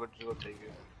slurp. I'm gonna go take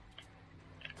it.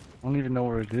 I don't even know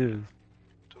where it is.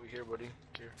 It's over here, buddy.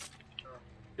 Here.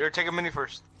 Here, take a mini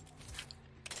first.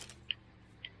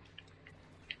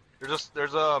 There's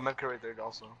a medkit right there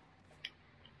also.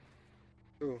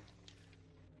 ooh.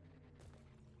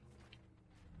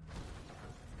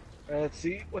 Let's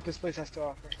see what this place has to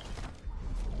offer.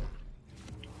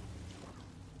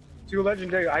 2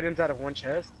 legendary items out of 1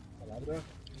 chest. Palabra.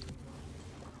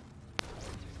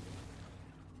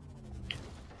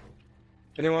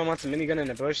 If anyone wants a minigun in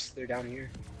a bush, they're down here.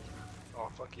 Oh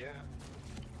fuck yeah.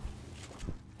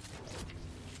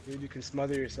 Dude, you can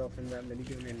smother yourself in that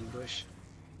minigun in the bush.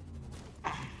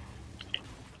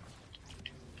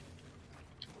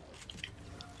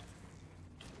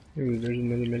 Ooh, there's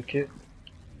another med kit.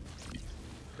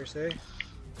 Per se.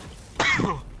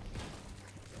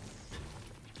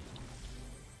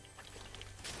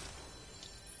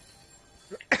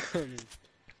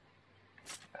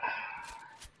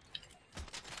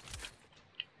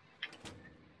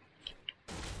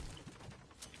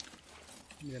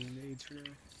 Yeah, nades for now.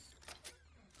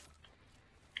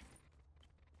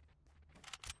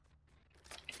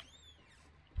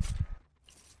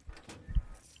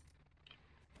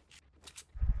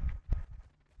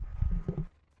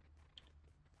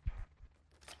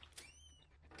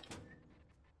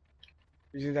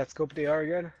 Using that scope AR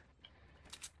again?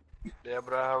 Yeah,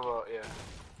 but I have a yeah.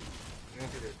 I'm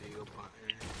gonna get a deagle pot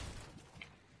here.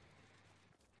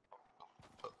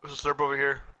 There's a slurp over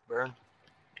here, Baron.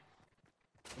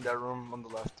 In that room on the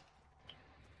left.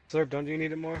 Slurp, don't you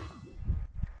need it more?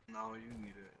 No, you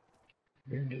need it.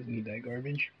 Baron doesn't need that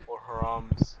garbage. Or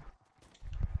Haram's.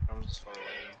 Haram's is far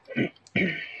away.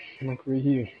 Look right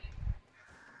here.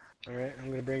 Alright, I'm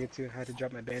gonna bring it too. I had to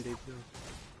drop my band-aid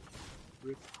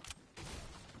too.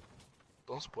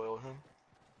 Don't spoil him.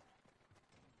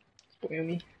 Spoil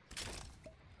me.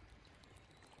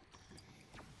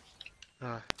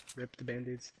 Ah, rip the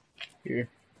band-aids. Here.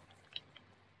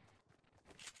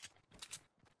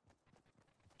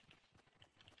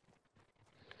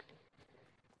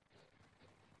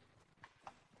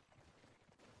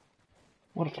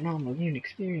 What a phenomenal viewing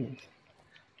experience.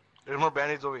 There's more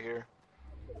band-aids over here.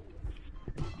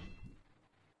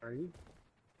 Are you?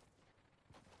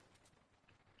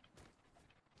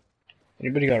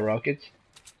 Anybody got rockets?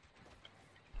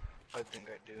 I think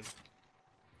I do.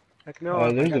 Heck no,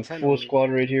 I There's got a 10 full of them.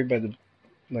 squad right here by the,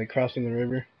 like, crossing the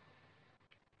river.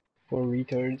 4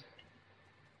 retards.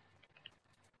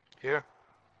 Here.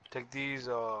 Take these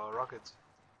rockets.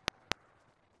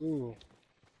 Ooh.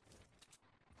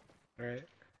 Alright.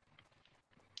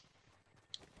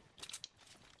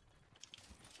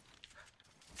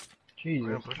 We're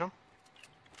gonna Jesus. push them?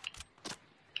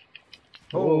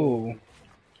 Oh.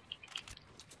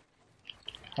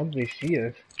 How did they see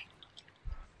us?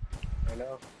 I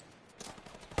know.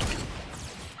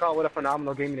 God, what a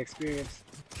phenomenal gaming experience.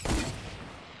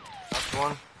 That's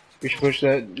one. We should push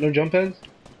that. No jump pads?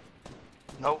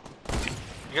 Nope.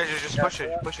 You guys just Yeah, push it.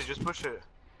 yeah. Push it. Just push it.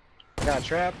 I got a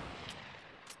trap.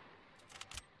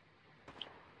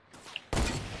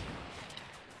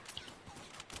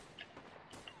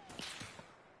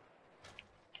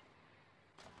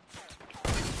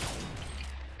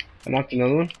 I knocked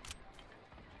another one.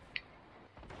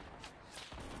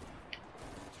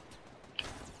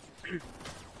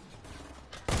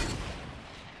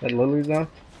 That Lily's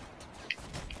knocked.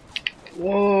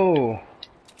 Whoa!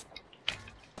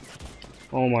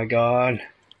 Oh my god.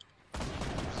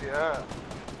 See that?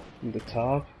 The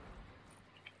top.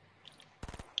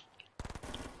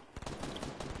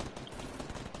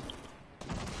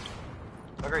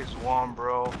 That guy's one,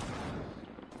 bro.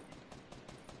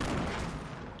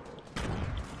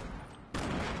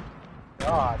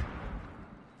 God.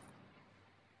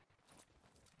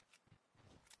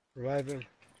 Revive surviving.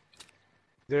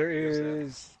 There Where's that?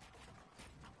 is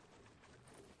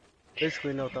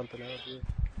basically no thumping out here.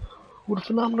 What a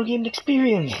phenomenal game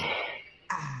experience!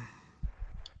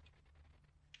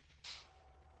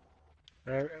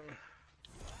 Alright.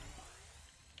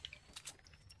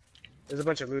 There's a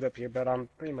bunch of loot up here, but I'm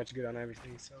pretty much good on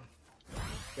everything, so you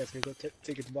guys can go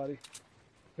take its body.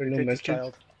 There's no Take this medkits.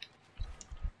 child.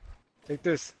 Take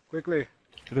this, quickly.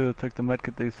 Should have took the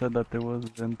medkit they said that there was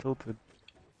and tilted.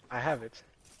 I have it.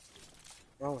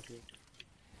 What's wrong with you?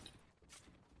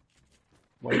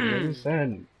 What is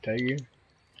that, Tiger? You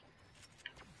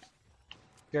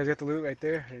guys got the loot right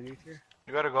there, underneath here?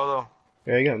 You gotta go though.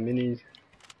 Yeah, I got minis.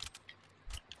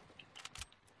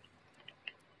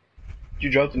 Did you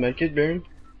drop the medkit, Baron?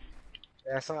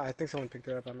 Yeah, I think someone picked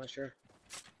it up, I'm not sure.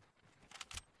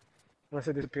 Unless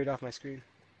it disappeared off my screen.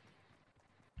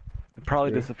 It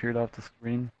probably Yeah. disappeared off the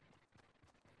screen.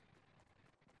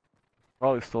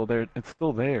 Probably still there. It's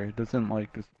still there. It doesn't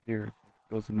like disappear. It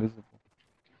goes invisible.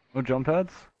 No jump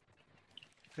pads?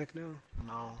 Heck no.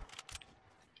 No.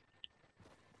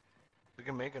 We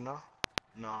can make it, no?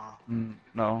 No.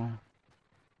 No.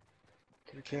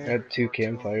 We I can't. had 2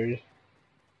 campfires.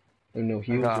 Oh, no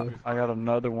heals though. I got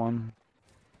another one.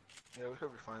 Yeah, we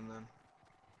should be fine then.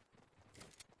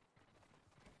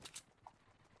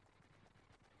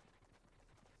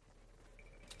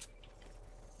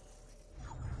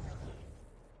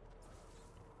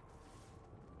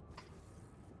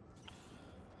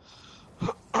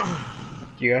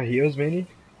 You got heals, Manny?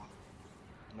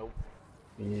 Nope.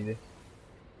 Me neither.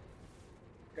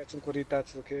 Got some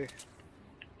coritas, okay.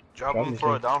 Drop Drop him me for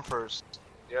a some. down first.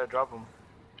 Yeah, drop him.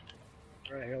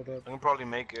 Alright, held up. I can probably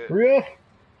make it. For real?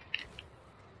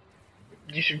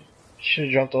 You should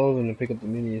have dropped all of them to pick up the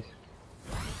minis.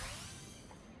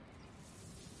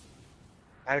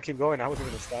 I had to keep going, I wasn't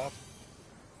gonna stop.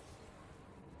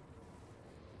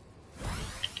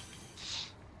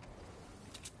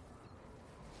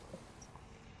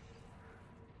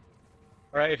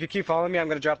 Alright, if you keep following me, I'm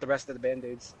gonna drop the rest of the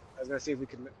band-aids. I was gonna see if we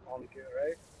can all make it,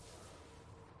 alright?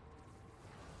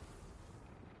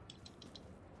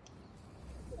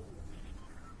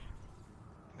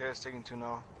 Yeah, it's taking 2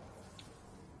 now.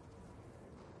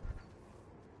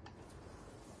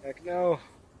 Heck no.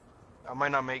 I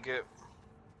might not make it.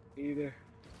 Me either.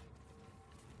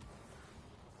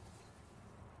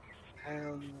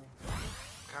 Hell no.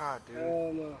 God, dude.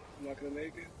 Hell no. I'm not gonna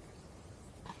make it.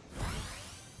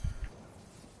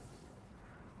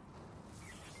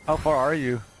 How far are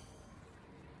you?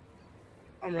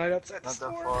 I'm right outside the Not that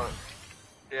store. far.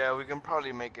 Yeah, we can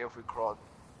probably make it if we crawl.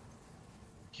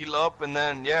 Heal up and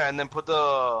then, yeah, and then put the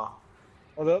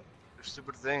Hold up.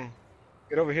 stupid thing.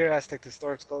 Get over here, Aztec. The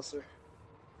storm's closer.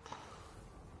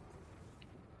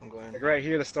 I'm going. Like right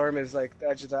here, the storm is like the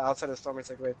edge of the outside of the storm is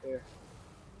like right there.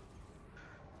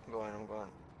 I'm going. I'm going.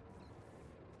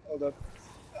 Hold up.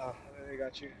 Oh, they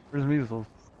got you. Where's measles?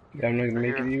 Yeah, I'm not gonna Right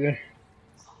make it here. either.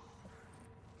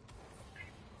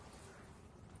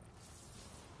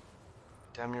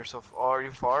 Damn yourself. Oh, are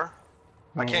you far?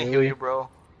 I Not can't heal really. you, bro.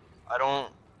 I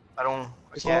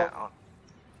It's can't.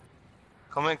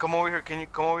 Come in, come over here. Can you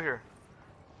come over here?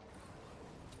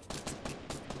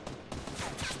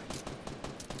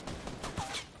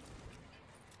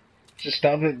 Just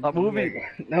stop it. Stop moving.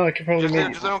 No, I can probably Just make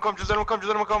let, it. just let him come. Just let him come. Just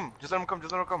let him come. Just let him come.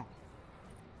 Just let him come.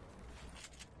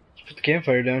 Just put the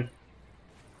campfire down.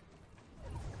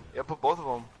 Yeah, put both of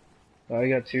them. Oh, I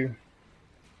got 2.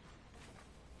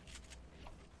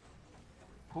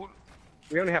 Who?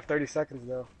 We only have 30 seconds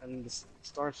though, and the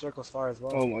storm circles far as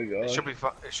well. Oh my It god. should be.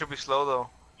 It should be slow though.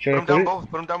 Should I Put them put down it?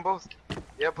 both. Put them down both.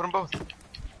 Yeah, put them both.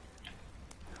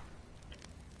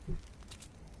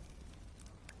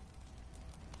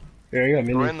 Here, I got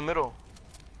They're right in minis. the middle.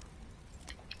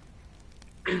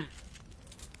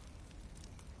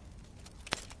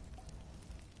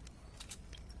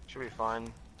 Should be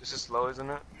fine. This is slow, isn't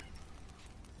it?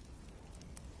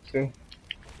 So.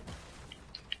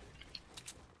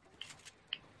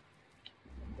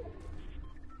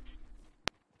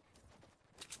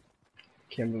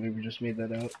 Can't believe we just made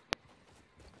that out.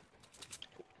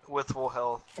 With full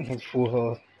health. With full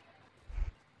health.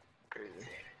 Crazy.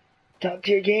 Top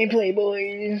tier gameplay,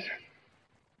 boys.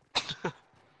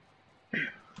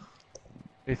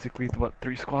 Basically, what,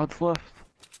 3 squads left?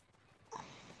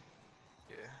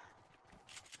 Yeah.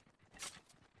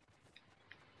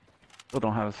 Still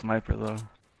don't have a sniper though.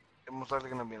 They're most likely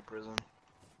gonna be in prison.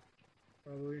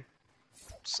 Probably.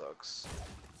 Sucks.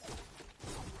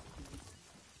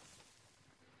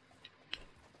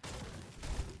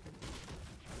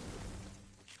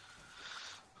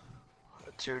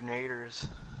 Tier naders.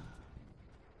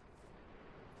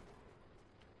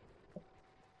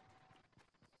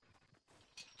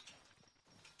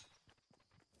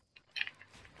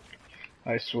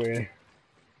 I swear.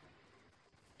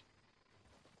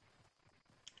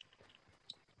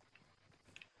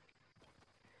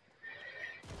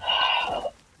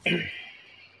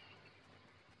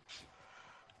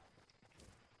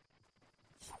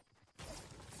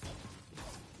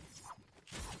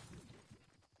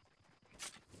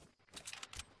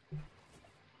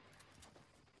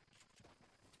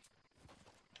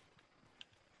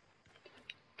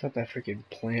 Thought that freaking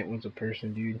plant was a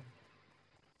person, dude.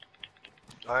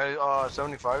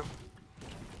 75.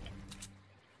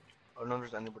 I don't know if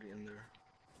there's anybody in there.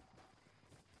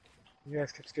 You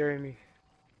guys kept scaring me.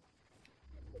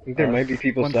 I think there might be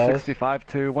people south. 165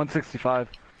 too. 165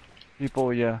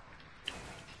 people. Yeah.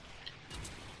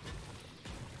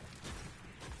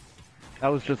 That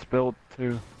was just built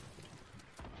too.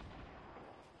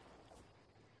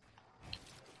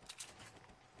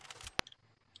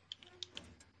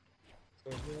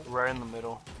 Right in the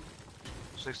middle.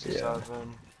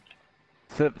 67.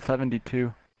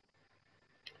 72.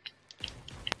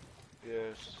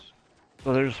 Yes.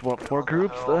 So there's what, 4 What the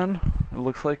groups hell? then? It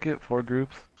looks like it, 4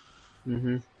 groups.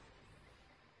 Mm-hmm.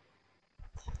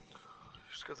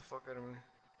 Just get the fuck out of me.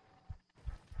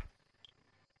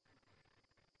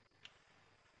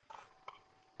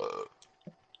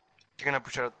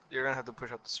 You're gonna have to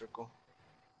push out the circle.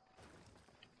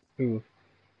 Ooh.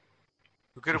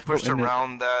 We could have There's pushed no in it.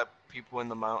 around that people in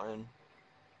the mountain.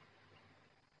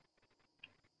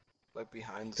 Like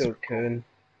behind the Still circle. could.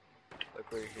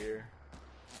 Like right here.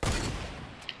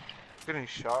 Getting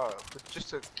shot. But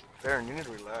just a Baron, you need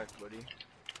to relax, buddy.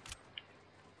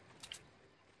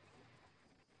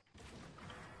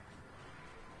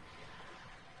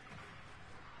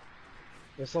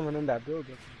 There's someone in that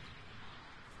building.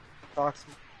 Talks.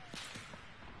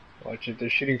 Watch it, they're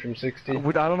shooting from 60. I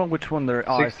don't know which one they're.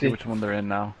 Oh, I see 60. which one they're in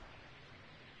now.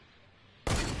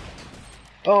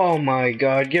 Oh my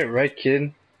god, get right,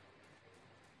 kid.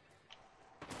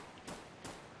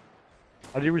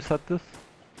 How do you reset this?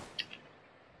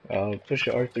 Push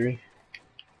the R3.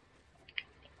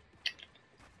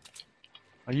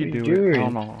 How you What are you do it? I doing?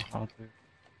 don't know how to.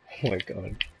 Oh my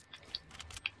god.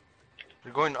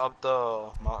 You're going up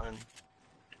the mountain.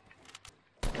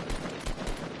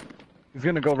 He's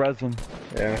gonna go res him.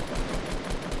 Yeah.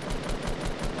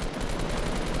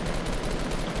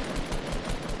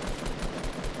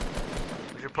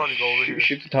 We should probably go over here.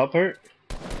 Shoot the top part.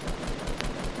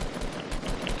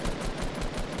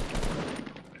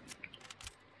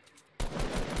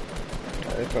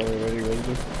 They probably already raised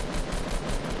it.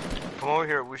 Come over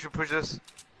here. We should push this.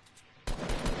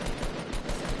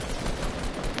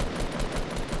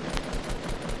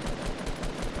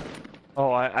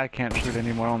 Oh, I can't shoot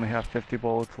anymore. I only have 50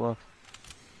 bullets left.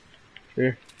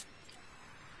 Here.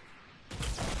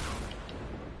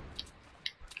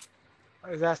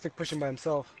 Why is Aztec pushing by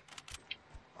himself?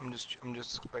 I'm just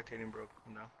spectating, bro.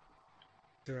 Come down.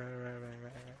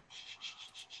 Right.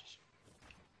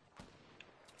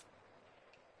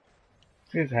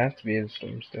 These have to be in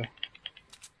storm still.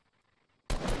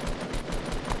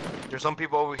 There's some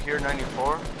people over here,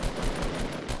 94. 2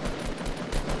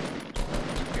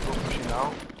 people pushing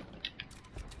out.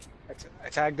 I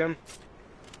tagged him.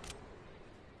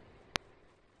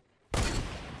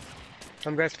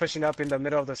 Some guys pushing up in the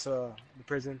middle of this the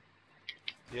prison.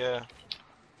 Yeah.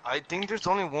 I think there's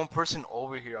only one person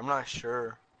over here. I'm not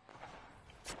sure.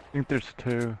 I think there's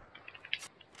 2.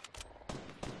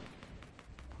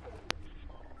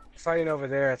 Fighting over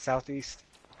there at southeast.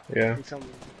 Yeah. I think some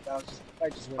I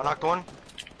just I went knocked over. one.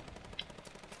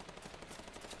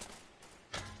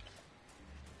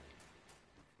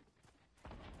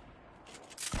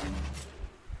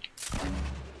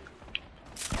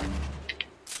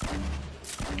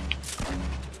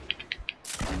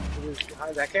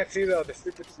 Behind. I can't see the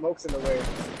stupid smokes in the way.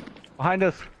 Behind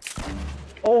us.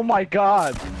 Oh my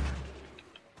god.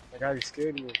 My God, you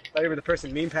scared me. I thought you were the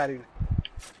person meme padding.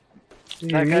 What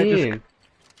do That you guy mean?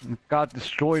 just got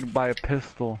destroyed by a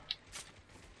pistol.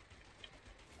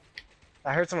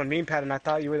 I heard someone meme pad and I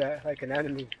thought you were that like an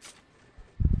enemy.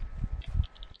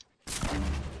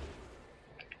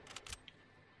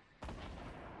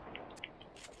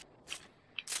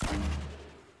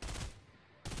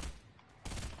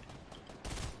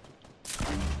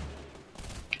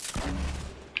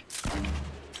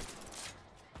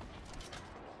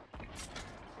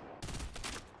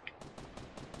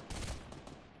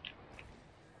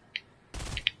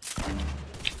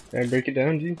 Can I break it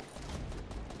down, G?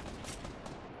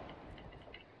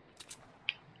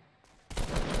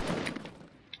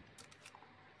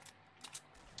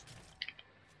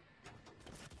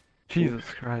 Jesus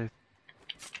Christ.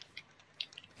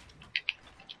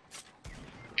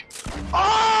 Oh,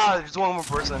 Ah, there's one more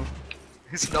person.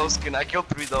 He's no skin. I killed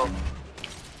 3 though.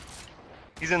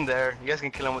 He's in there. You guys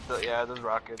can kill him with the those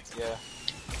rockets. Yeah.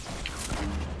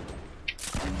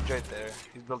 He's right there.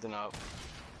 He's building up.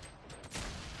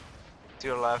 To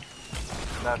your left.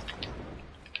 Left.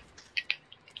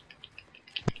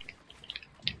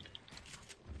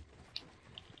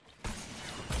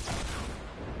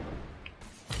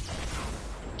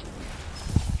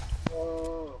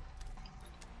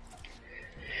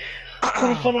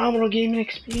 What a phenomenal gaming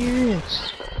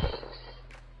experience!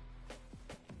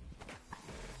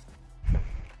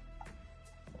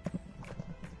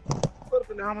 What a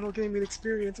phenomenal gaming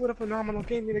experience! What a phenomenal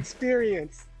gaming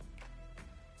experience!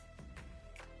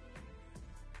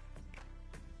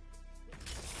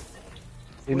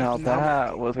 You What a know, phenomenal that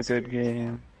gaming was a good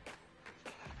experience. game.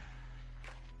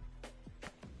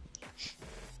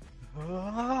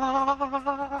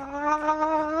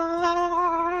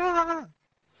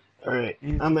 Alright,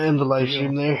 Easy I'm gonna end the live deal.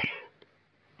 stream there.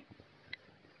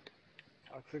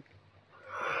 Toxic.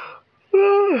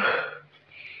 Good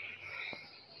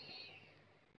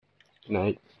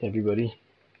night, everybody.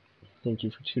 Thank you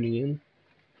for tuning in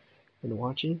and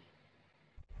watching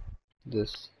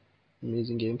this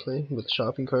amazing gameplay with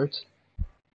shopping carts.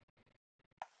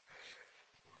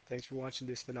 Thanks for watching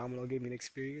this phenomenal gaming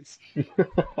experience.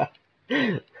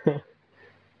 Alright,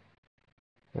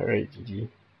 GG.